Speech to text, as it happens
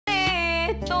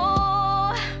dito,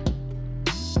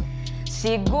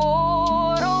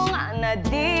 siguro nga na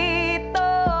dito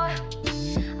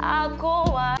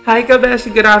ako. Hi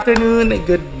Kabeshi, good afternoon,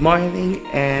 good morning,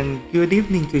 and good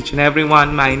evening to each and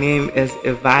everyone. My name is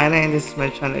Ivana and this is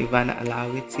my channel, Ivana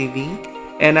Alawit TV.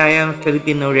 And I am a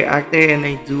Filipino reactor and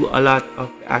I do a lot of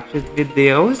reaction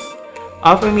videos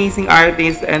of amazing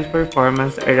artists and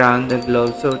performance around the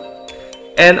globe.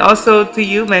 And also to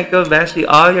you, my Kabeshi,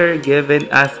 all your given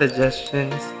us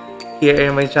suggestions here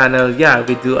in my channel. Yeah,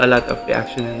 we do a lot of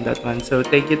reaction in that one. So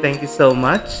thank you so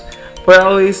much for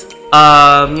always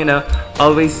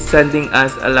always sending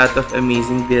us a lot of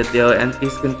amazing video, and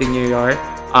please continue your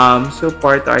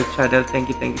support to our channel. Thank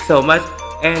you so much.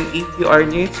 And if you are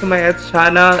new to my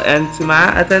channel and to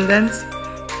my attendance,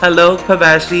 hello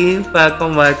Kabeshi,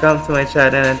 welcome to my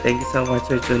channel, and thank you so much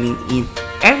for tuning in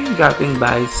and dropping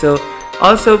by. So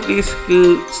also please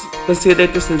consider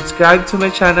to subscribe to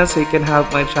my channel so you can help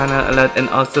my channel a lot, and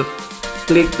also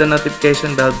click the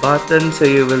notification bell button so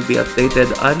you will be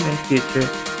updated on my future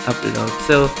uploads.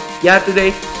 So yeah, today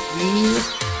we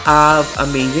have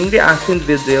amazing reaction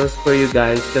videos for you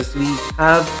guys because we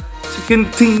have to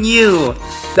continue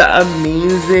the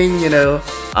amazing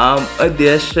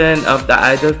audition of the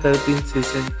Idol Philippines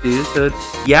season 2. So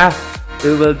yeah,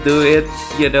 we will do it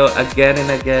again and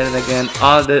again,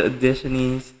 all the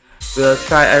auditionees. We'll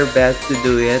try our best to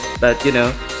do it, but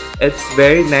it's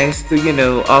very nice to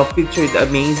feature the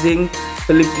amazing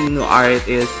Filipino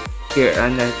artists here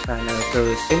on our channel.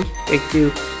 So thank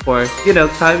you for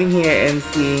coming here and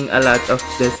seeing a lot of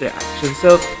this reaction.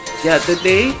 So yeah,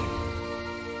 today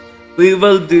we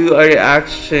will do a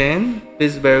reaction.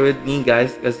 Please bear with me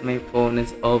guys because my phone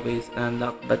is always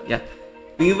unlocked. But yeah,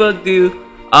 we will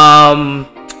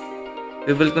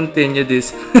continue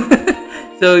this.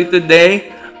 So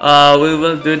today we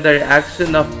will do the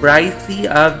reaction of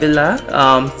RYSSI AVILA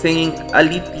singing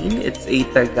Alipin. It's a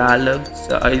Tagalog,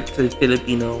 so it's a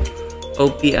Filipino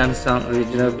OPM song,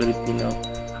 original Filipino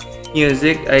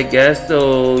music, I guess.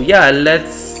 So yeah,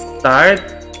 let's start.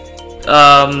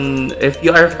 If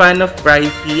you are a fan of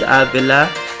RYSSI AVILA,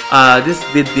 this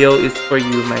video is for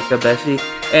you, my Kabeshi.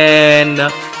 And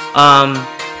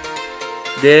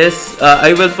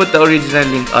I will put the original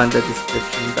link on the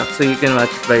description box so you can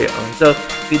watch it by your own. So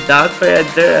without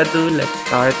further ado, let's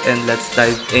start and let's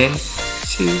dive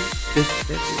into this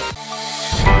video.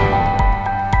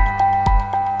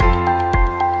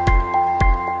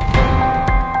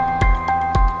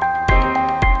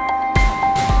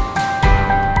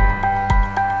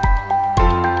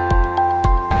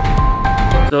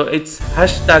 So it's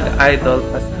hashtag idol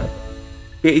pasado.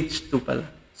 PH2 pala.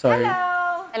 Sorry.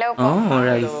 Hello po. Oh,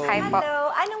 RYSSI. Hi po.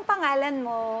 Hello. Anong pangalan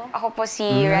mo? Ako po si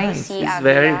Nice. RYSSI It's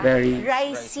AVILA. very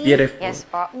RYSSI? beautiful. Yes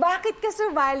po. Bakit ka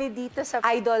sumali dito sa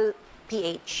Idol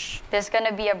PH? There's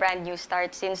gonna be a brand new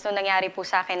start since nung nangyari po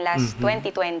sa akin last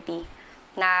 2020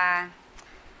 na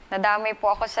nadamay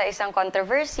po ako sa isang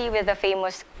controversy with a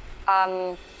famous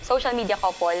social media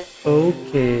couple.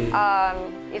 Okay.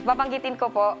 If babanggitin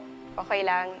ko po, okay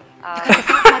lang.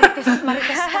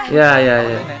 Marites tayo.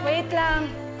 Yeah. Wait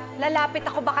lang. Lalapit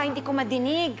ako, baka hindi ko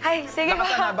madinig. Ay, sige po.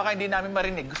 Baka hindi namin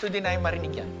marinig. Gusto din namin marinig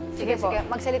yan. Sige,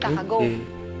 magsalita ka. Go. Okay.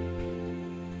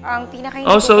 Ang pinaka-hindi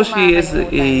Also, ko she is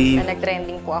makakalimutan na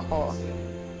nag-trending po ako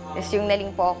is yung naling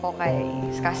po ako kay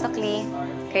Skastakli,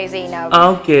 kay Zainab.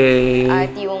 Okay. At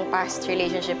yung past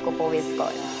relationship ko po with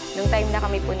Con. Nung time na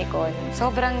kami po ni Con,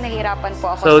 sobrang nahirapan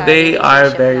po ako So sa they are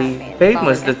relationship very namin.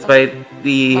 famous. That's why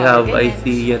we have, I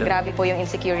see, Grabe po yung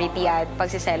insecurity at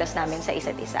pagsiselos namin sa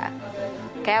isa't isa.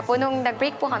 Kaya po nung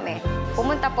nag-break po kami,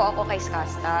 pumunta po ako kay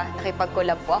Skasta,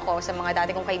 nakipag-collab po ako sa mga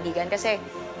dati kong kaibigan kasi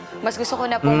mas gusto ko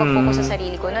na po mag-focus sa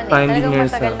sarili ko noon. Talagang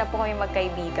matagal na po kami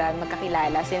magkaibigan,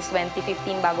 magkakilala since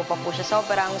 2015 bago pa po siya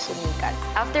sobrang sumikat.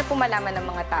 After po malaman ng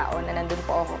mga tao na nandun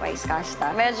po ako kay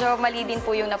Skasta, medyo mali din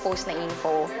po yung na-post na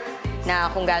info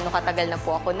na kung gaano katagal na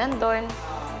po ako nandun,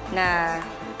 na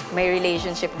may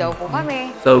relationship daw po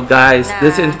kami. So guys,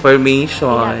 this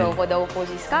information, Ginagawa ko daw po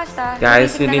si Skasta.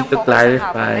 guys, Naisip you na need lang to po ako sa clarify.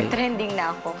 hapon, nag-trending na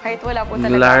ako. Kahit wala po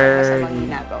talaga ako masamang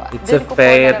ginagawa. It's Doon a ko po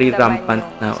very naramdaman rampant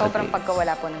yung nowadays. sobrang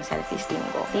pagkawala po ng self-esteem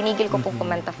ko. Tinigil ko po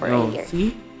kumanta for a year.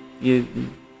 See?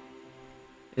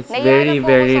 It's Nahiya na po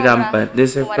very ako sobra rampant.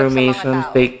 This humarap sa mga information,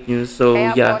 tao. fake news. So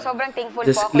Kaya yeah, po, sobrang thankful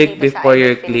just po ako click dito before sa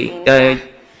you Idol click. Philippines.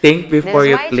 Think before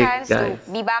you This is my click, chance guys.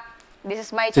 to be back. This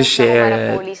is my To chance share na humarap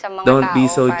it. uli sa mga Don't tao be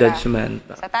so para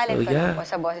judgmental. sa talent So ko yeah, lang po,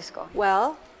 sa boses ko.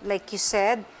 Well, like you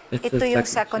said, It's ito the yung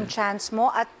second second chance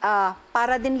mo at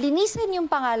para din linisin yung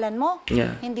pangalan mo.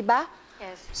 Yeah. Hindi ba?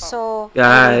 Yes po. So, I will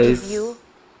guys, give you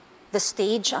the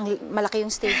stage. Ang malaki yung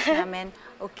stage namin.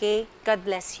 Okay? God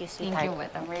bless you, Thank sweetheart. you,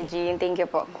 Madam Regine. Thank you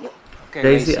po. Okay,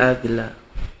 Crazy Raisi. Avila.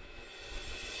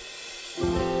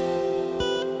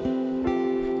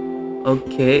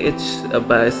 Okay, it's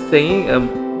about singing a,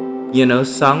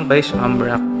 song by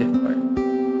Shamrock before.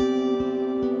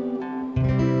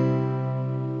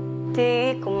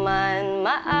 Di ko man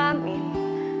maamin,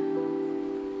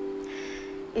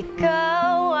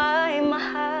 ikaw ay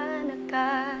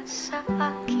mahalaga sa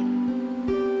akin.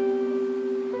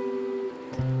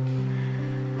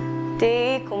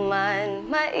 Di ko man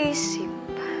maisip,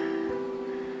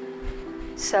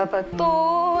 sa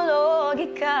pagtulog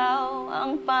ikaw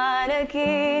ang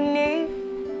panaginip.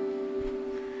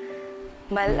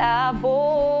 Malabo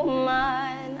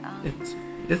man ang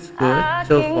It's good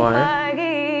so aking far.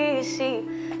 pag-iisip,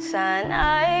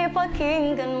 sana'y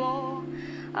pakinggan mo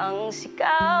ang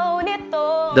sigaw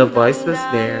nito. The voice was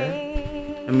there.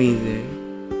 Amazing.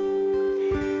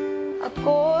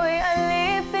 Ako'y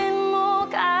alipin mo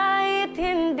kahit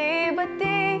hindi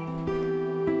bati.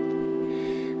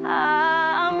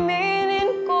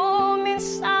 Aaminin ko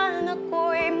minsan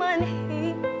ako'y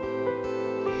manhid.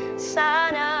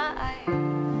 Sana ay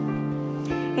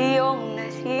iyong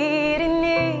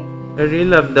naririnig. I really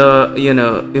love the,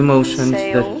 emotions Sa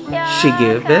that iyong she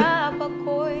gave it. yakap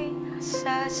ako'y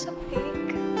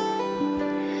nasasapik.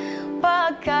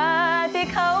 Pagkat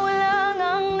ikaw lang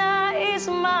ang nais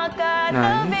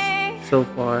makatabi. Nice. So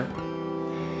far.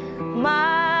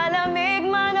 Malamig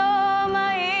man o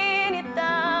mainit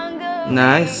ang gabi.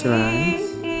 Nice, Rans.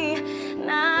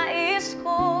 Nais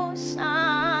ko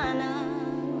sana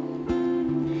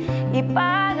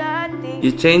iparating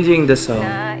You're changing the song.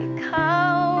 na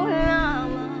ikaw lamang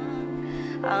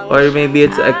ang Or maybe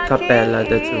it's a cappella,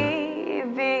 that's aking all.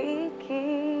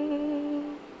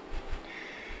 ibigin.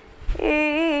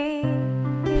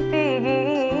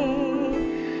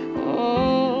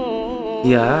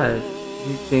 Yes.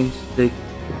 You changed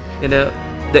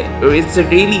it's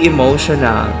really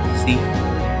emotional. See?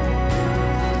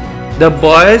 The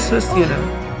voice was,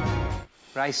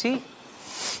 Raisi,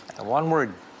 one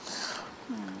word.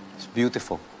 It's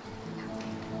beautiful.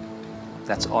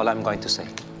 That's all I'm going to say.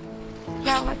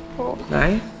 Salamat po.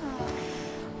 nice.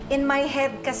 In my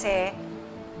head kasi,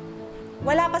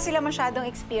 wala pa sila masyadong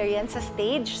experience sa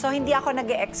stage. So, hindi ako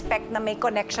nag-expect na may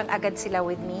connection agad sila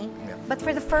with me. But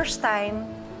for the first time,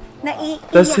 naiiyak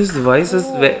Plus his voice was,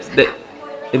 ako. the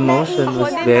emotion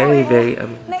was very, very,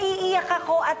 Naiiyak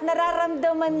ako at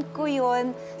nararamdaman ko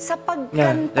yun sa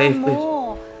pagkanta Yeah,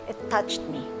 mo. It touched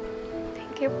me.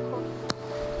 Thank you po.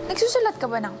 Nagsusulat ka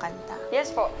ba ng kanta?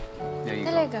 Yes po. There you go.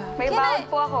 Talaga? May bawal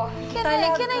po ako. Can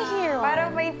I hear one? Para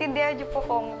maintindihan niyo po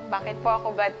kung bakit po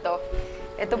ako ganito.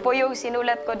 Ito po yung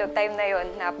sinulat ko noong time na yon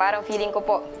na parang feeling ko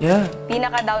po, yeah.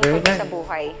 pinaka-down Very po nice. sa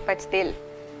buhay. But still,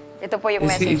 ito po yung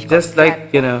It's message ko. just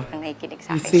like, Lahat po ang nakikinig sa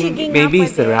You akin. sing, Sige nga, maybe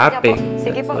it's pwede. rapping.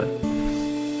 Sige po. That's what-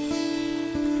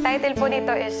 Title po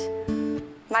nito is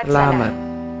Salamat.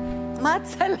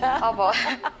 Matsala. Opo.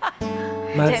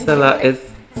 Matsala is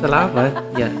salamat.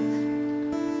 Yeah.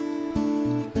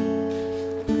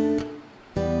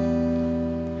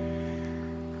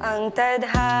 Ang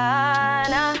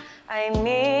tadhana ay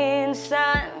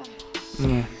minsan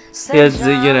Yeah. She has,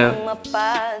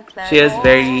 she has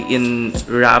very in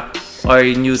rap or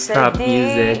new trap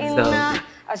music. So,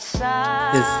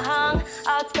 asahang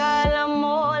akala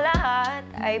mo lahat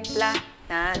ay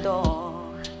planado.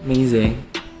 amazing.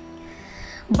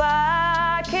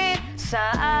 Bakit sa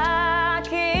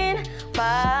akin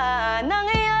pa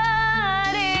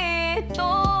nangyari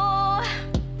ito?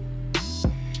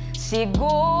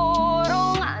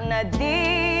 Siguro nga na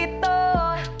dito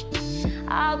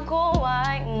ako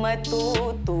ay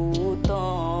matututo.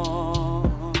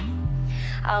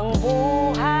 Ang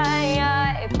buhay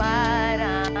ay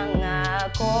parang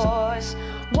akos,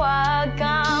 huwag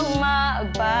kang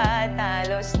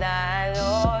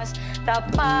magpatalos-dalos.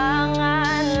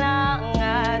 Tapangan lang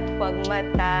at huwag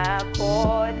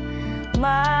matakot.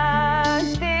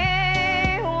 Magtiwala.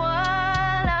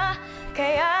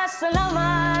 Kaya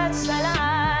salamat sa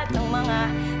lahat ng mga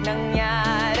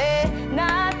nangyari.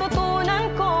 Natutunan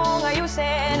kong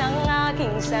ayusin ang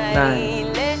aking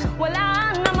sarili. Wala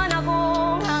naman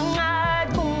akong hangad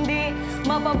kundi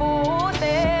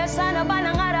mapabuti. Sana ba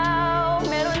ng araw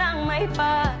meron ng may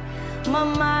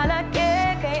pagmamalaki.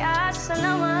 Kaya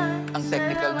salamat. Ang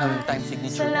technical ng time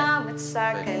signature niya. Salamat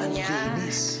sa kanya.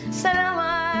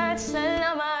 Salamat,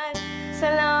 salamat,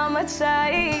 salamat sa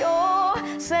iyo.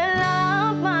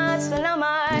 Salamat,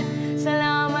 salamat,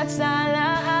 salamat sa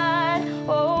lahat.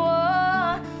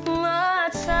 Oh,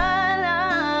 matsala.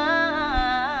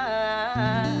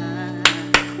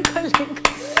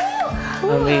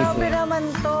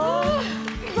 naman to.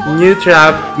 New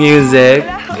trap music,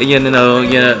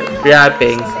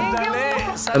 rapping.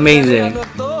 Amazing.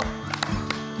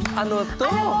 Ano to?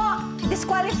 Alam mo,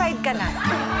 disqualified ka na.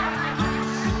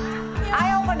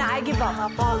 Ayaw ko na, I give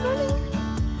up.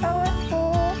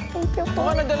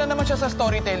 Baka nagdala naman siya sa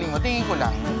storytelling mo. Tingin ko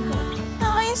lang.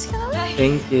 Nakakayos ka naman.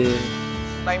 Thank you.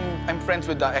 I'm friends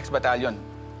with the ex-battalion.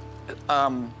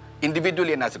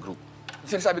 Individually and as a group.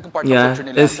 Sinasabi kong part of Yeah, culture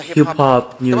nila it's sa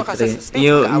hip-hop, new Diba kasi trap, sa States,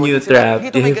 nag-aaway new din sila. trap,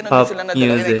 Dito may ganun din hip-hop sila na dala,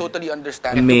 and I music. totally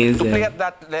understand. To Amazing. play at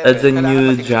that level, That's a kailangan new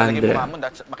matigas talaga yung genre. mukha mo,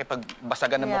 that's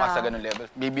makipagbasagan ng mukha sa ganun level.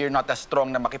 Maybe you're not as strong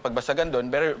na makipagbasagan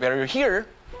doon, but you're here,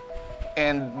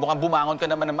 and mukhang bumangon ka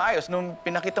naman na maayos. Nung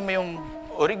pinakita mo yung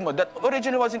orig mo, that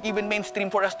original wasn't even mainstream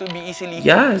for us to be easily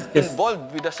Yes, involved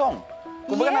with the song.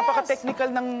 Kumbaga Yes. napaka-technical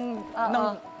ng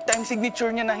time signature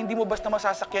niya na hindi mo basta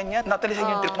masasakyan niya. Natalisan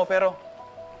yung trip mo, pero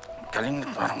galing,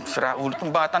 parang sira ulo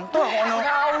tong batang to. Ako ano?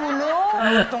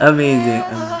 Amazing.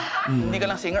 Hindi ka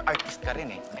lang singer, artist ka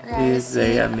rin eh. It's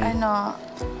very amazing.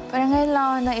 Parang ngayon lang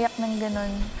ako naiyak ng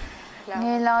ganun.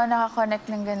 Ngayon lang ako nakakonect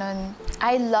ng ganun.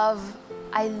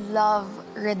 I love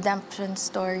redemption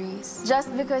stories.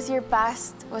 Just because your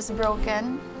past was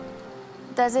broken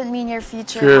doesn't mean your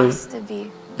future True. has to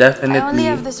be. Definitely. I only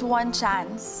have this one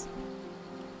chance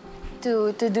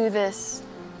to do this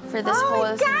for this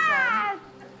whole season.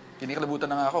 Kinikilabutan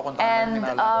na nga ako kung And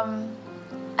tinala.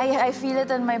 I feel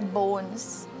it in my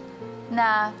bones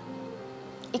na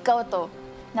ikaw to,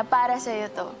 na para sa'yo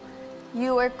to.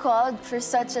 You were called for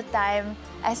such a time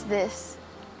as this.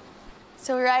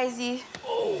 So, RYSSI,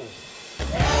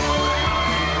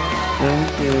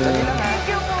 Thank you.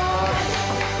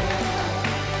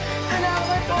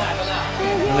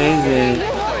 Amazing.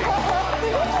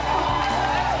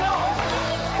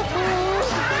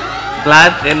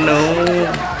 Platinum.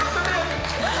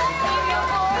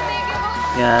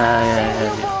 Yeah.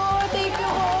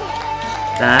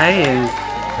 Nice.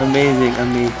 Amazing.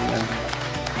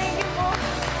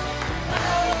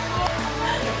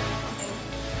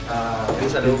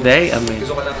 It's very amazing.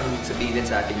 Gusto ko lang sabihin din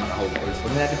sa ating mga hopefuls.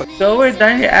 Huwag natin So we're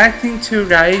done reacting to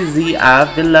RYSSI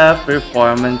AVILA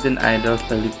performance in Idol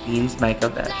Philippines, Michael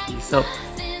Beshi. So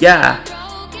yeah,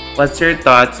 what's your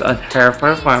thoughts on her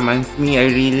performance? Me,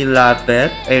 I really love it.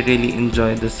 I really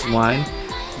enjoyed this one.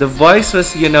 The voice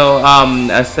was,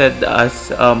 as said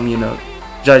as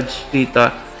Judge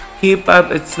Rita, hip-hop,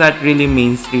 it's not really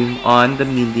mainstream on the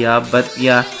media, but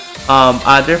yeah,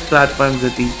 other platforms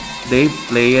that they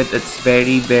play it, it's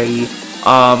very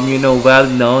well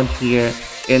known here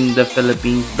in the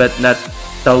Philippines, but not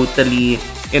totally.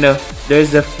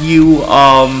 There's a few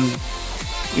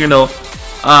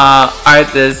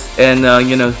artists and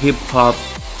hip hop,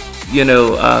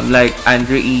 like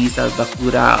Andrew E.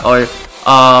 Salvacura or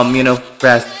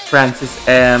Francis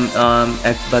M.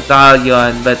 Ex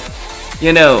Battalion, but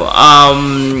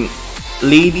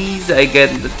ladies, I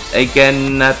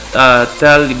cannot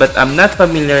tell, but I'm not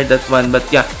familiar that one.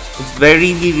 But yeah, it's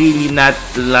very really not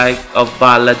like a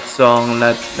ballad song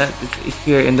that is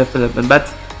here in the Philippines. But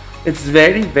it's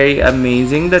very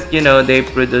amazing that they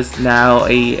produce now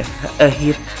a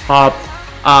hip hop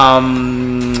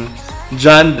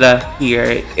genre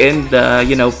here in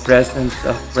the presence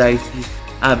of RYSSI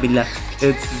AVILA.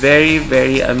 It's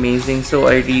very amazing. So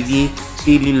I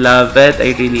really love it.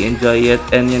 I really enjoy it.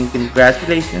 And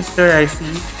congratulations to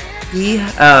RYSSI.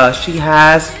 She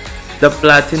has the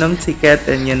platinum ticket,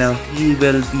 and he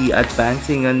will be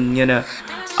advancing on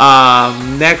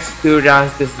next 2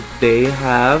 rounds because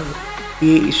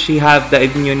she have the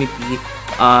immunity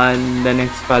on the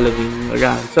next following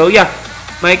round. So yeah,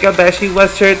 Micah Beshi,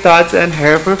 what's your thoughts on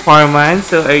her performance?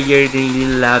 So are you really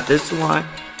love this one?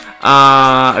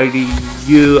 Are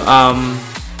you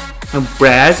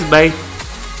impressed by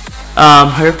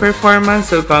her performance?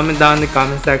 So comment down in the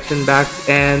comment section box.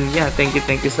 And yeah, thank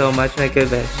you so much, Micah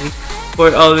Beshi,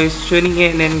 for always tuning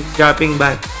in and dropping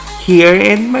by here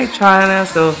in my channel.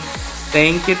 So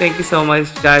thank you so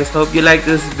much, guys. Hope you like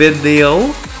this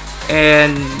video,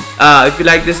 and if you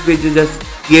like this video, just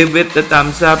give it a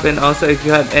thumbs up. And also, if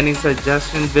you have any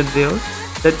suggestion videos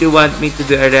that you want me to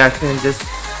do a reaction, just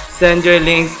send your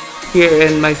links here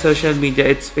in my social media.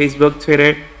 It's Facebook,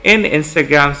 Twitter, and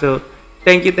Instagram. So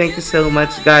thank you so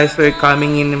much, guys, for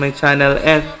coming in my channel,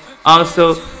 and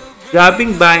also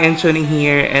dropping by and tuning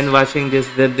here and watching these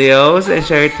videos, and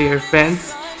share it to your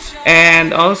friends.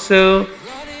 And also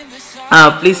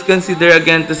please consider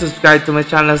again to subscribe to my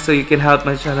channel so you can help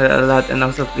my channel a lot. And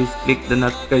also please click the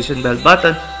notification bell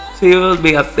button so you will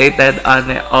be updated on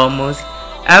almost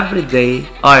every day,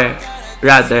 or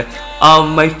rather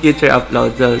my future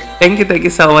uploads. So thank you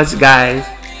so much, guys.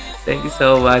 Thank you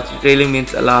so much. It really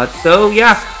means a lot. So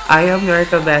yeah, I am your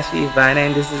KA BHESSY Ivana,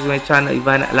 and this is my channel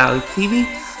Ivana Alawit TV.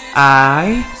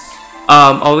 I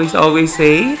always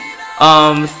say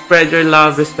spread your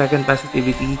love, respect, and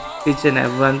positivity to each and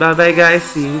everyone. Bye bye guys.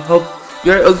 See you. Hope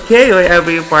you're okay wherever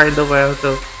you are in the world.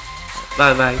 So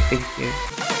bye bye. Thank you.